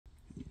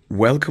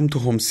Welcome to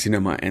Home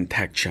Cinema and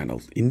Tech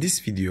channel. In this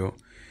video,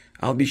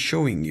 I'll be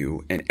showing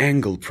you an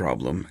angle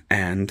problem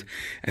and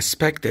a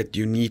spec that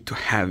you need to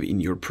have in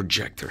your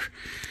projector.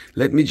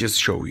 Let me just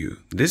show you.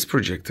 This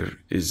projector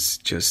is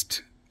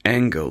just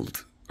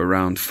angled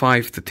around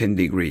 5 to 10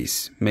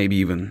 degrees, maybe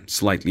even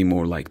slightly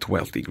more like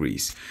 12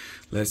 degrees.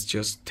 Let's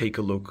just take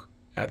a look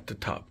at the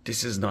top.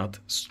 This is not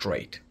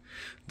straight.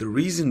 The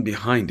reason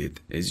behind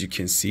it, as you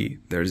can see,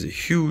 there's a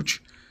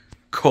huge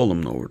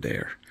column over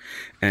there.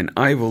 And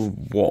I will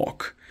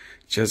walk,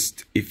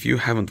 just if you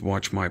haven't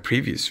watched my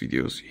previous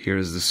videos, here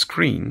is the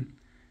screen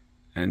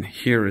and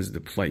here is the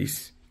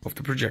place of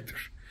the projector.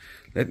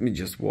 Let me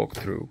just walk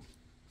through.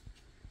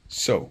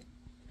 So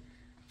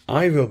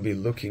I will be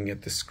looking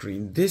at the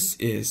screen. This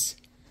is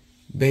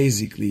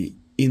basically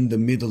in the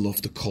middle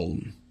of the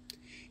column.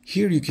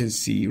 Here you can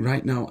see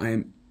right now I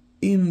am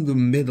in the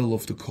middle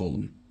of the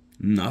column,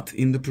 not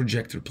in the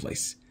projector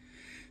place.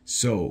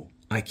 So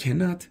I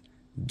cannot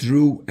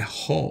draw a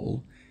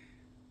hole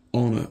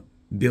on a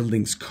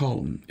building's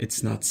column.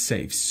 It's not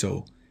safe,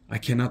 so I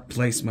cannot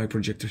place my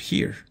projector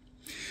here,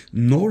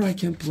 nor I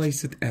can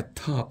place it at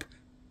top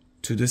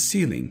to the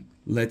ceiling.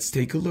 Let's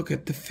take a look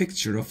at the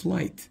fixture of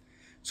light.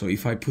 So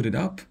if I put it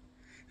up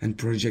and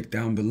project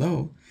down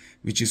below,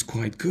 which is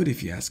quite good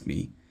if you ask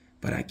me,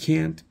 but I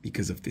can't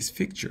because of this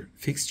fixture.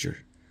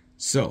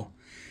 So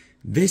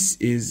this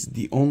is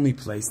the only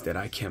place that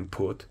I can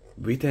put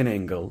with an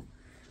angle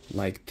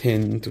like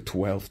 10 to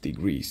 12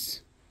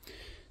 degrees.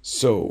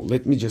 So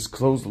let me just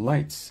close the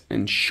lights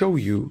and show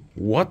you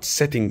what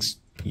settings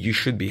you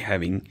should be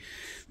having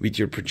with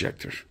your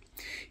projector.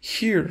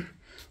 Here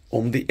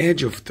on the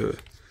edge of the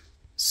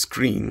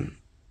screen,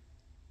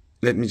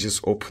 let me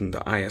just open the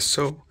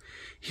ISO.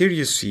 Here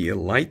you see a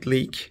light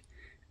leak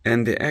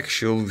and the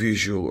actual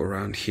visual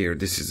around here.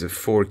 This is a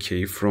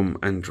 4K from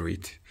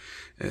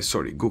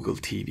Google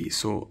TV.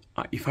 So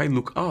if I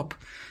look up,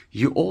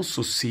 you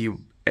also see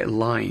a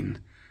line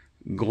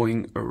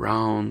going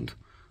around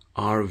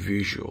our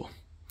visual,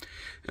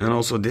 and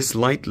also this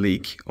light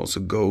leak also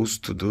goes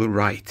to the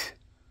right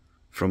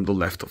from the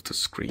left of the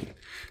screen.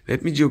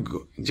 Let me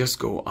just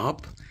go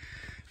up,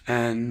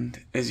 and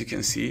as you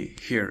can see,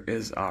 here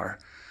is our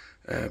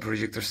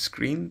projector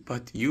screen,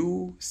 but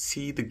you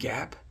see the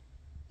gap.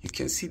 You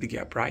can see the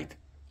gap right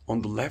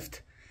on the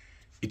left.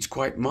 It's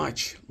quite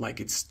much,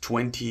 like it's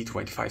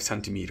 20-25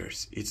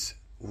 centimeters. It's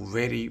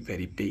very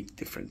big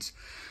difference.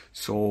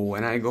 So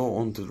when I go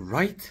on to the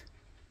right,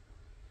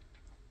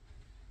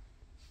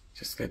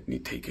 just let me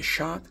take a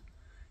shot.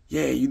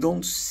 Yeah, you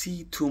don't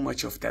see too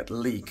much of that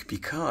leak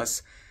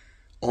because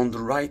on the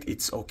right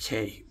it's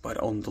okay, but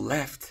on the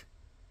left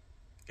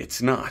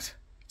it's not.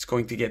 It's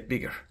going to get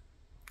bigger.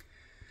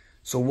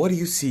 So what do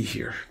you see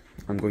here?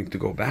 I'm going to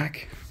go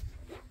back.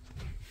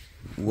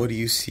 What do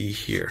you see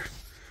here?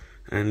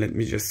 And let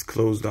me just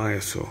close the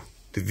ISO.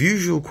 The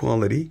visual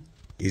quality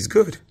is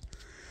good.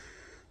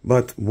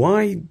 But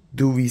why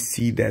do we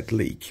see that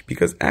leak?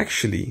 Because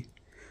actually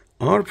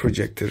our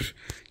projector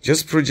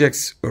just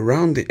projects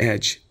around the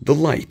edge the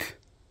light,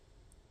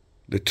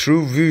 the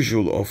true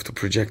visual of the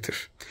projector.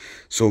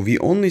 So we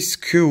only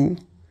skew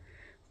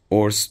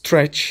or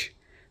stretch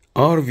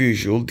our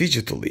visual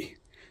digitally.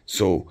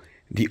 So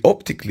the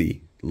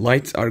optically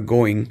lights are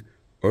going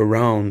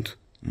around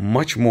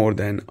much more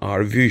than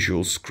our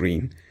visual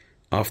screen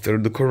after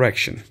the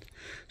correction.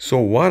 So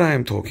what I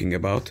am talking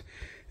about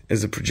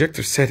is the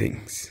projector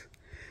settings.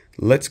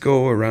 Let's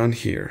go around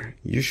here.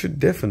 You should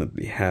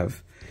definitely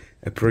have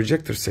a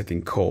projector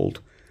setting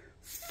called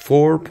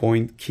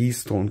 4-point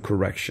Keystone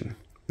correction.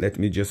 Let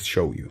me just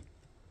show you,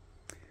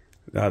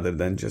 rather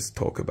than just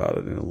talk about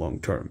it in a long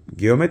term.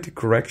 Geometric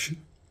correction,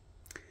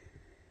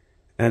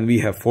 and we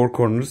have 4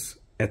 corners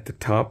at the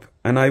top,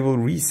 and I will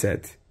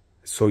reset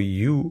so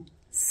you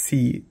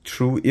see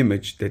true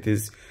image that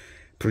is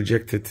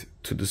projected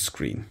to the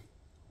screen.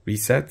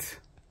 Reset,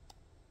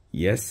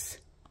 yes,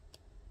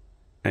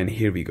 and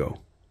here we go.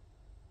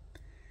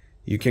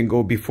 You can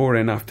go before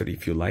and after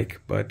if you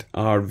like, but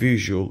our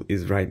visual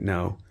is right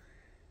now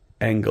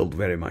angled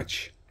very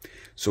much.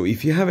 So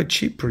if you have a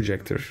cheap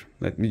projector,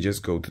 let me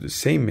just go to the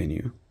same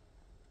menu.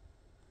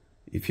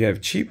 If you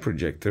have cheap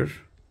projector,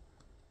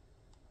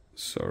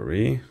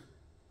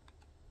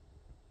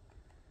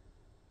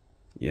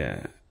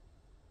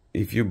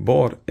 if you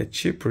bought a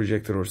cheap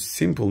projector or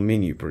simple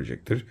mini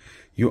projector,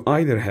 you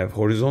either have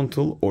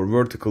horizontal or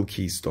vertical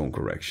Keystone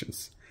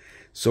corrections.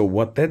 So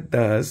what that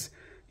does,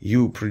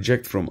 you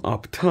project from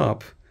up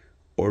top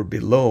or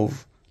below,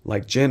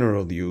 like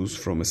general use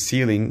from a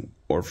ceiling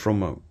or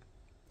from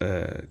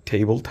a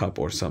tabletop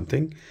or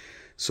something.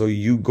 So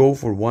you go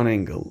for one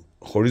angle.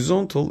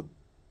 Horizontal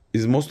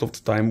is most of the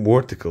time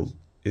vertical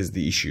is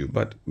the issue.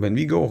 But when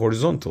we go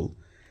horizontal,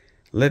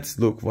 let's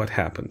look what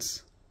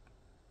happens.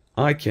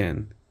 I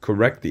can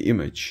correct the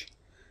image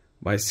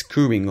by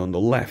skewing on the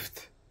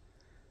left.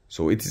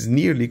 So it is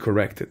nearly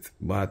corrected,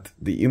 but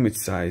the image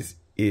size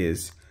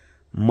is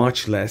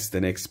much less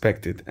than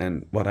expected,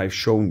 and what I've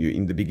shown you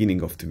in the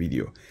beginning of the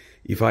video.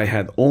 If I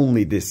had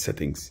only these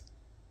settings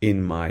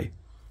in my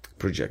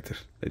projector.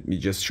 Let me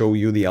just show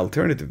you the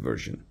alternative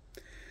version.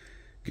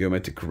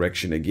 Geometric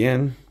correction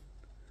again.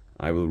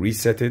 I will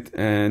reset it,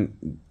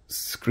 and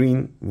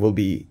screen will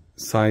be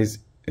size,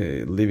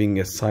 leaving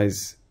a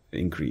size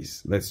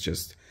increase. Let's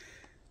just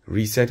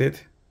reset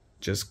it.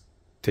 Just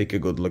take a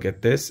good look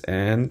at this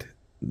and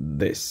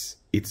this.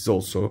 It's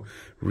also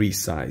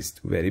resized.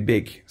 Very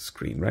big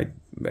screen, right?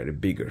 Very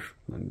bigger,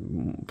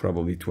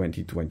 probably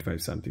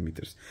 20-25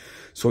 centimeters.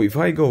 So if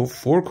I go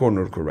four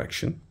corner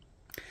correction,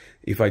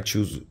 if I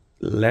choose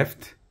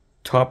left,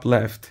 top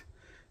left,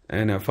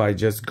 and if I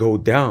just go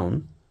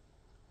down,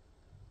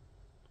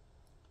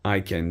 I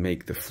can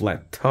make the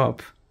flat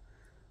top,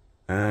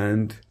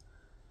 and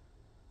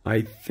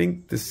I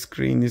think the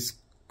screen is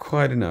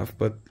quite enough,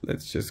 but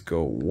let's just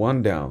go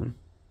one down,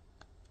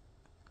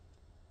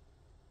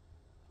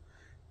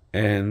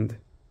 and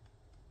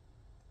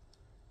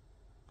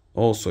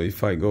also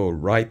if I go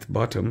right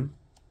bottom,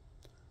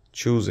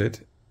 choose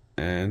it,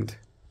 and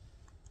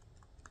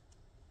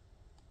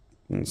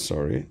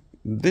sorry,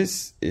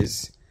 this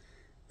is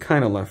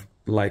kind of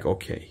like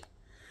okay.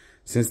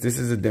 Since this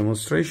is a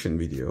demonstration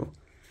video,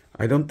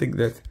 I don't think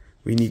that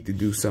we need to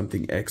do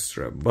something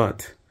extra,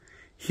 but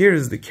here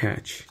is the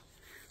catch.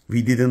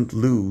 We didn't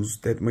lose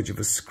that much of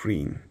a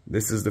screen.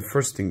 This is the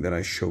first thing that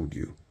I showed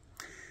you.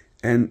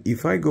 And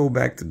if I go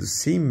back to the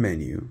same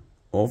menu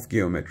of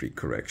geometric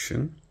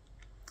correction,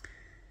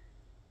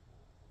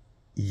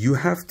 you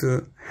have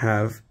to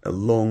have a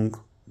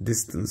long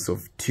distance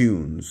of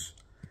tunes,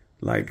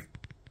 like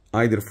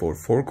either for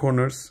four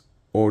corners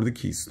or the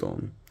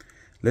keystone.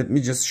 Let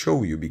me just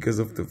show you, because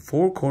of the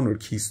four corner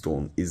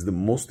keystone is the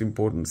most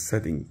important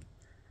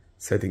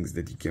settings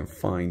that you can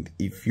find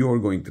if you are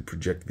going to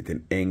project with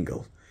an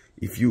angle,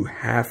 if you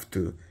have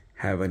to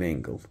have an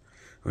angle,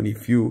 and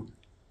if you,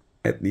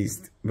 at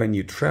least when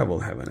you travel,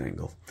 have an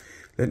angle.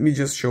 Let me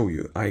just show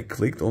you. I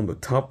clicked on the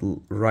top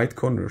right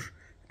corner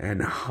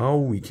and how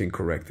we can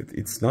correct it.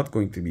 It's not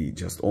going to be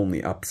just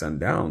only ups and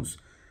downs.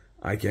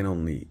 I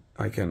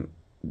can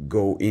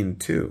go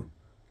into.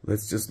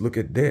 Let's just look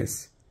at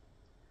this,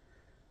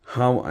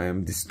 how I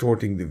am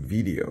distorting the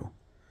video.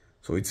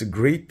 So it's a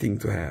great thing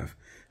to have.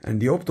 And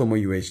the OPTOMA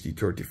UHD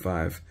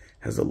 35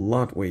 has a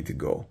lot way to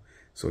go.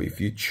 So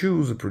if you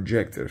choose a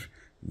projector,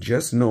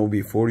 just know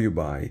before you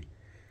buy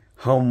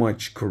how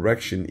much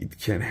correction it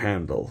can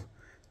handle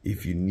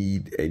if you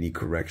need any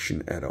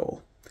correction at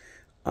all.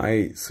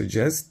 I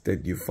suggest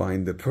that you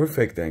find the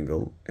perfect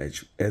angle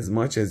as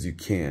much as you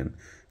can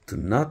to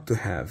not to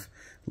have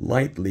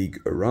light leak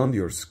around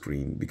your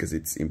screen, because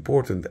it's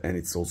important and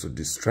it's also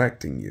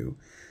distracting you.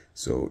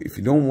 So if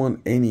you don't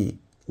want any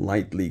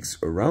light leaks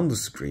around the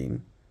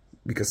screen,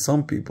 because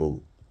some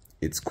people,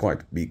 it's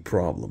quite a big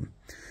problem,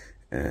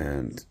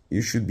 and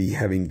you should be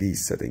having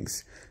these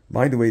settings.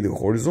 By the way, the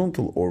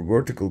horizontal or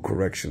vertical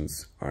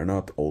corrections are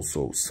not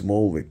also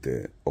small with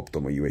the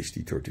OPTOMA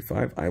UHD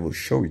 35. I will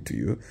show it to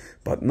you,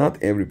 but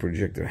not every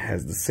projector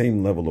has the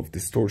same level of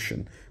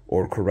distortion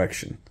or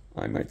correction,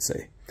 I might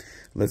say.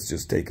 Let's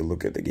just take a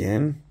look at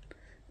again,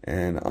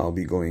 and I'll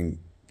be going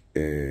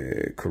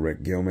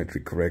correct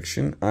geometric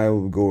correction. I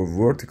will go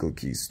vertical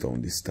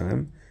keystone this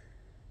time,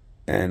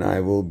 and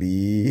I will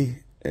be,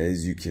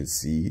 as you can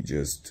see,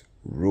 just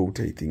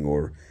rotating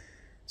or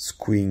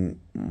skewing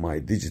my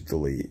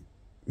digitally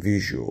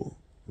visual.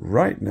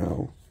 Right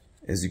now,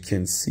 as you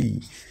can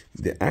see,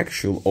 the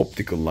actual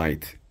optical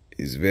light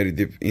is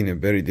in a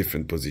very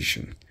different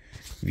position.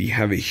 We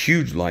have a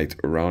huge light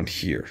around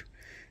here,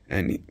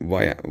 and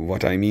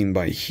what I mean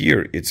by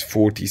here, it's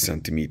 40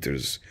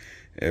 centimeters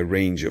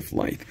range of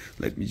light.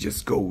 Let me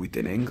just go with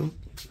an angle,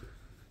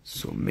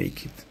 so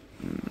make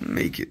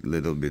it a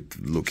little bit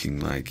looking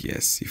like,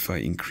 yes, if I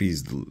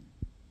increase the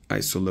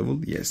ISO level,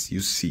 yes,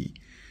 you see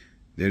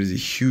there is a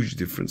huge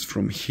difference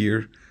from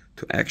here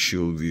to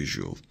actual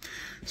visual.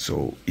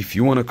 So if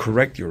you want to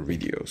correct your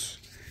videos,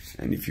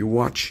 and if you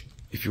want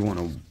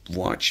to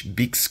watch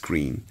big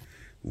screen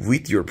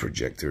with your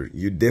projector,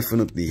 you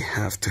definitely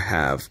have to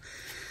have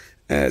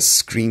a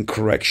screen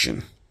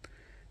correction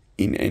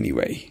in any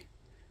way.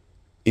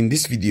 In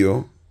this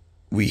video,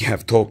 we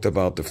have talked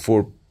about the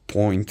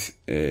 4-point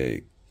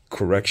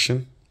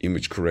correction,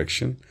 image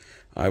correction.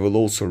 I will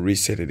also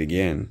reset it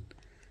again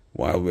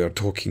while we are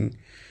talking.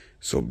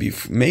 So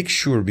make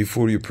sure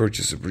before you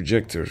purchase a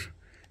projector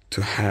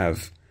to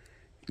have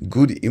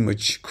good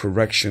image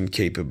correction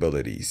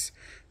capabilities,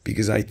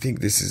 because I think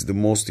this is the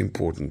most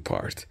important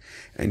part.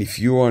 And if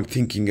you are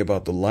thinking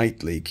about the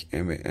light leak,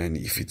 and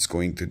if it's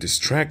going to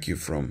distract you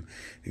from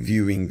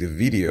viewing the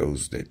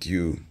videos that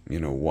you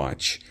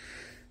watch,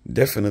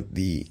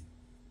 definitely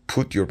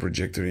put your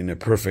projector in a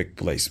perfect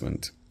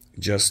placement,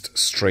 just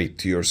straight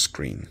to your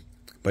screen.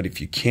 But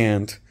if you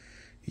can't,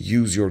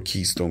 use your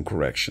keystone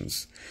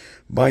corrections.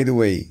 By the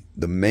way,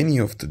 the many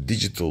of the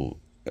digital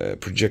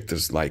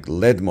projectors like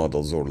LED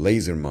models or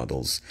laser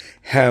models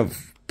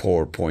have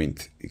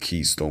 4-point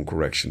keystone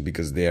correction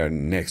because they are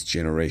next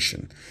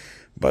generation.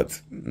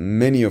 But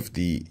many of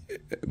the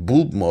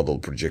bulb model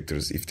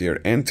projectors, if they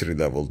are entry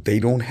level, they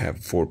don't have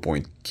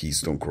 4-point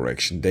keystone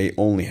correction. They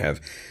only have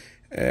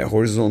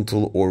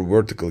horizontal or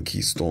vertical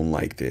keystone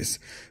like this.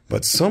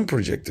 But some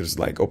projectors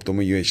like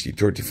OPTOMA UHD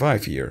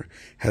 35 here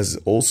has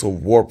also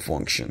warp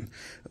function.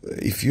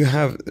 If you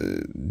have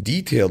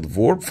detailed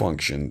warp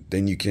function,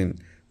 then you can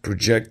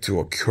project to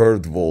a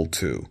curved wall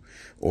too,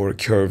 or a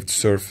curved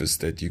surface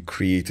that you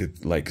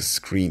created like a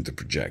screen to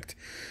project.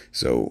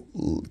 So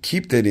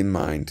keep that in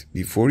mind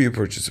before you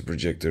purchase a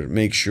projector.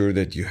 Make sure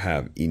that you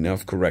have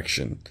enough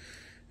correction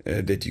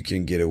that you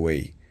can get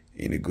away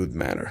in a good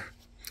manner.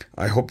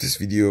 I hope this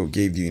video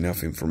gave you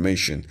enough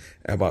information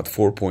about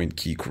 4-point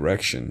key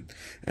correction,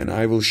 and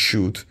I will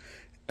shoot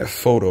a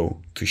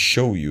photo to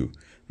show you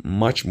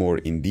much more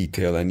in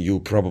detail, and you'll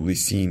probably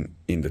see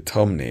in the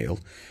thumbnail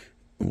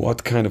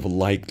what kind of a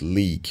light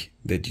leak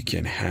that you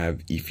can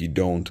have if you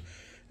don't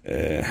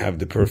have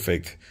the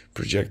perfect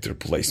projector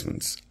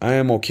placements. I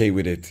am okay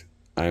with it.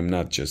 I'm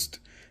not just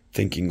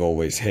thinking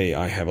always, hey,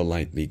 I have a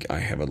light leak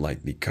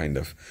kind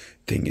of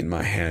thing in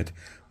my head.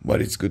 But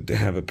it's good to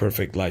have a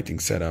perfect lighting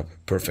setup,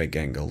 perfect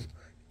angle,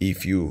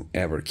 if you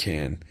ever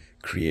can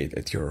create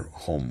at your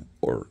home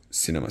or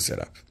cinema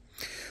setup.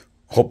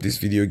 Hope this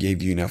video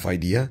gave you enough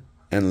idea,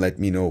 and let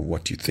me know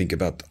what you think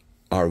about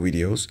our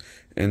videos,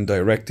 and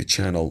direct the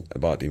channel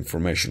about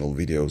informational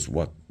videos,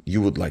 what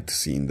you would like to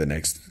see in the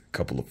next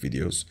couple of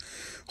videos.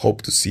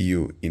 Hope to see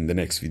you in the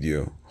next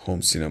video,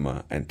 home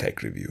cinema and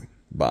tech review.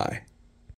 Bye.